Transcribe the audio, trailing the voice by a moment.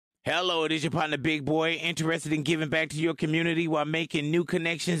Hello, it is your partner, Big Boy, interested in giving back to your community while making new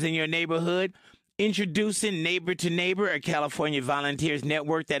connections in your neighborhood? Introducing Neighbor to Neighbor, a California volunteers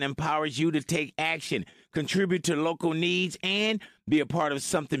network that empowers you to take action, contribute to local needs, and be a part of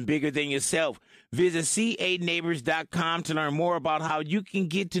something bigger than yourself. Visit ca-neighbors.com to learn more about how you can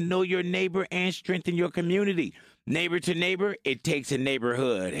get to know your neighbor and strengthen your community. Neighbor to Neighbor, it takes a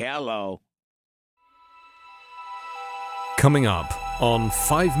neighborhood. Hello. Coming up on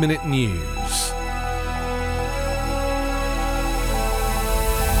 5 Minute News.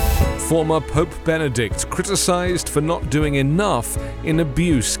 Former Pope Benedict criticised for not doing enough in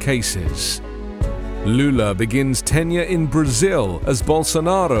abuse cases. Lula begins tenure in Brazil as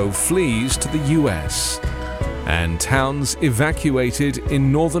Bolsonaro flees to the US. And towns evacuated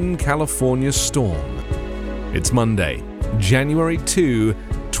in Northern California storm. It's Monday, January 2,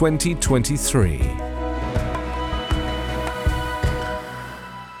 2023.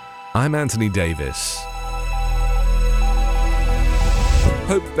 I'm Anthony Davis.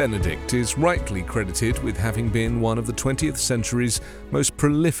 Pope Benedict is rightly credited with having been one of the 20th century's most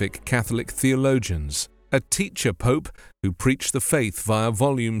prolific Catholic theologians, a teacher pope who preached the faith via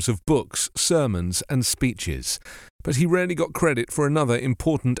volumes of books, sermons, and speeches. But he rarely got credit for another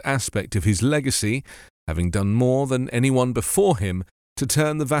important aspect of his legacy, having done more than anyone before him to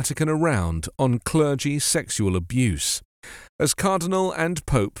turn the Vatican around on clergy sexual abuse. As Cardinal and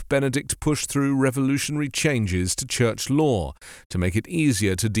Pope, Benedict pushed through revolutionary changes to church law to make it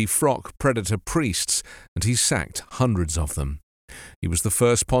easier to defrock predator priests, and he sacked hundreds of them. He was the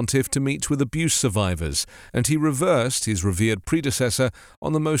first pontiff to meet with abuse survivors, and he reversed his revered predecessor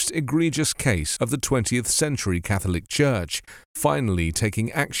on the most egregious case of the 20th century Catholic Church, finally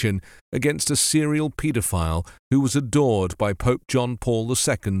taking action against a serial paedophile who was adored by Pope John Paul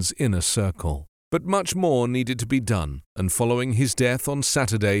II's inner circle. But much more needed to be done, and following his death on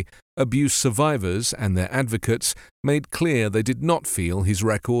Saturday, abuse survivors and their advocates made clear they did not feel his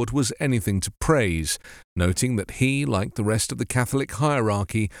record was anything to praise, noting that he, like the rest of the Catholic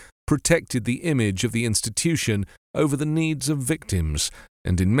hierarchy, protected the image of the institution over the needs of victims,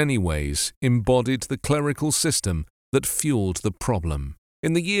 and in many ways embodied the clerical system that fueled the problem.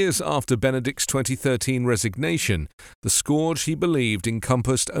 In the years after Benedict's 2013 resignation, the scourge he believed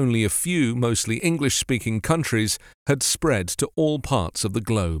encompassed only a few, mostly English-speaking countries, had spread to all parts of the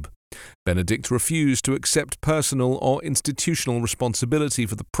globe. Benedict refused to accept personal or institutional responsibility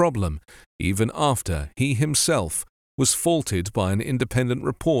for the problem, even after he himself was faulted by an independent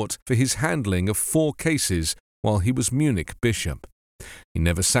report for his handling of 4 cases while he was Munich bishop. He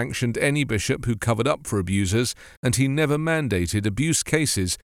never sanctioned any bishop who covered up for abusers, and he never mandated abuse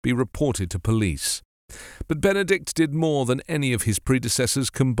cases be reported to police. But Benedict did more than any of his predecessors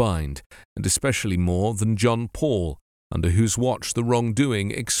combined, and especially more than John Paul, under whose watch the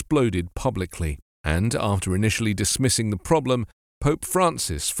wrongdoing exploded publicly. And after initially dismissing the problem, Pope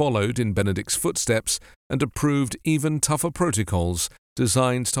Francis followed in Benedict's footsteps and approved even tougher protocols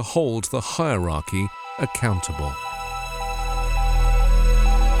designed to hold the hierarchy accountable.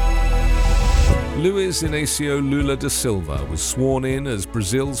 Luiz Inácio Lula da Silva was sworn in as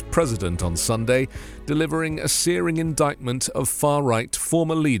Brazil's president on Sunday, delivering a searing indictment of far-right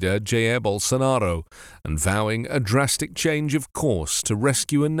former leader Jair Bolsonaro and vowing a drastic change of course to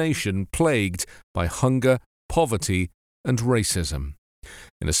rescue a nation plagued by hunger, poverty, and racism.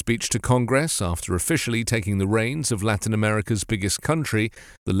 In a speech to Congress after officially taking the reins of Latin America's biggest country,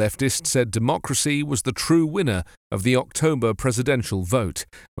 the leftist said democracy was the true winner of the October presidential vote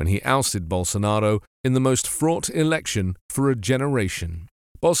when he ousted Bolsonaro in the most fraught election for a generation.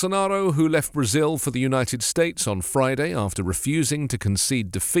 Bolsonaro, who left Brazil for the United States on Friday after refusing to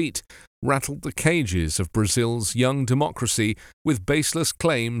concede defeat, rattled the cages of Brazil's young democracy with baseless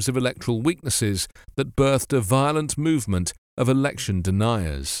claims of electoral weaknesses that birthed a violent movement of election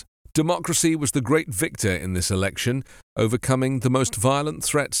deniers. Democracy was the great victor in this election, overcoming the most violent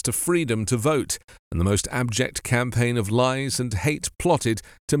threats to freedom to vote and the most abject campaign of lies and hate plotted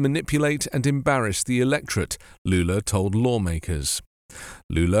to manipulate and embarrass the electorate, Lula told lawmakers.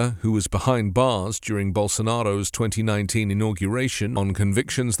 Lula, who was behind bars during Bolsonaro's 2019 inauguration on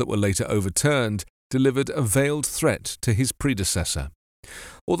convictions that were later overturned, delivered a veiled threat to his predecessor.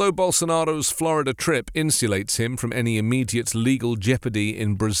 Although Bolsonaro's Florida trip insulates him from any immediate legal jeopardy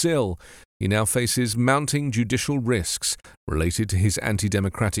in Brazil, he now faces mounting judicial risks related to his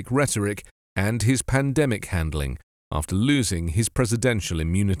anti-democratic rhetoric and his pandemic handling after losing his presidential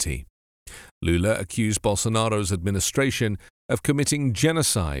immunity. Lula accused Bolsonaro's administration of committing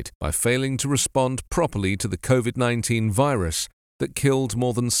genocide by failing to respond properly to the COVID-19 virus that killed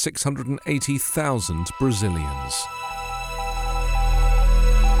more than 680,000 Brazilians.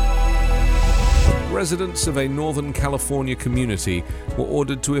 residents of a Northern California community were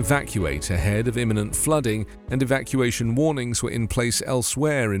ordered to evacuate ahead of imminent flooding, and evacuation warnings were in place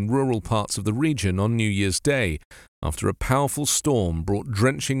elsewhere in rural parts of the region on New Year's Day, after a powerful storm brought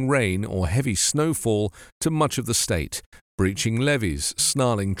drenching rain or heavy snowfall to much of the state, breaching levees,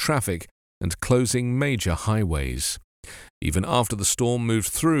 snarling traffic, and closing major highways. Even after the storm moved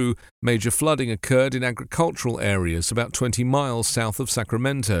through, major flooding occurred in agricultural areas about 20 miles south of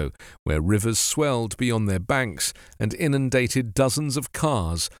Sacramento, where rivers swelled beyond their banks and inundated dozens of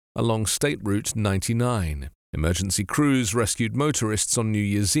cars along State Route 99. Emergency crews rescued motorists on New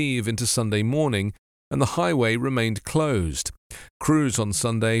Year's Eve into Sunday morning, and the highway remained closed. Crews on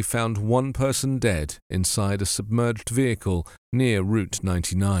Sunday found one person dead inside a submerged vehicle near Route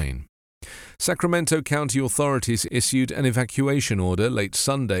 99. Sacramento County authorities issued an evacuation order late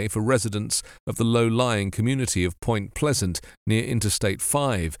Sunday for residents of the low-lying community of Point Pleasant near Interstate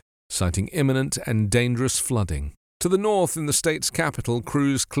 5, citing imminent and dangerous flooding. To the north in the state's capital,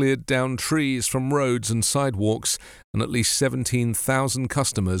 crews cleared down trees from roads and sidewalks, and at least 17,000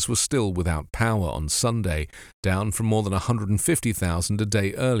 customers were still without power on Sunday, down from more than 150,000 a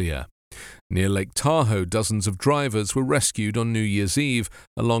day earlier. Near Lake Tahoe, dozens of drivers were rescued on New Year's Eve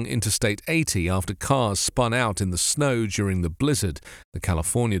along Interstate 80 after cars spun out in the snow during the blizzard, the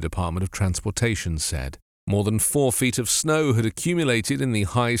California Department of Transportation said. More than 4 feet of snow had accumulated in the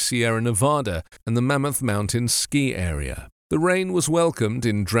high Sierra Nevada and the Mammoth Mountains ski area. The rain was welcomed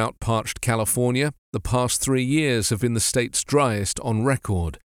in drought-parched California. The past 3 years have been the state's driest on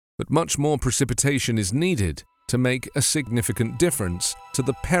record, but much more precipitation is needed to make a significant difference to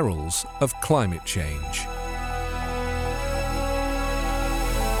the perils of climate change.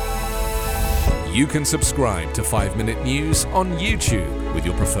 You can subscribe to 5 Minute News on YouTube with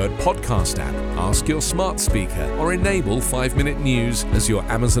your preferred podcast app. Ask your smart speaker or enable 5 Minute News as your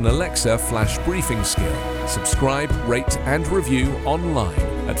Amazon Alexa flash briefing skill. Subscribe, rate and review online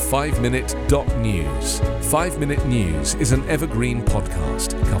at 5minute.news. 5 Minute News is an evergreen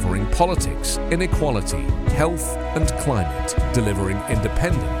podcast covering politics, inequality, health and climate, delivering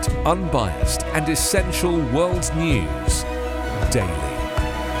independent, unbiased and essential world news daily.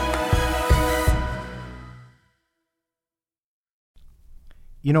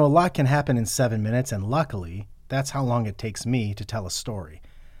 You know, a lot can happen in 7 minutes, and luckily, that's how long it takes me to tell a story.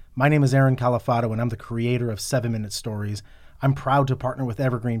 My name is Aaron Califato, and I'm the creator of 7 Minute Stories. I'm proud to partner with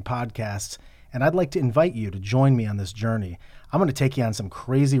Evergreen Podcasts, and I'd like to invite you to join me on this journey. I'm going to take you on some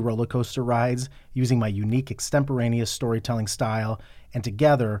crazy roller coaster rides using my unique extemporaneous storytelling style, and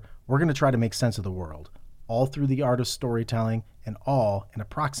together, we're going to try to make sense of the world, all through the art of storytelling, and all in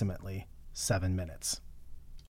approximately 7 minutes.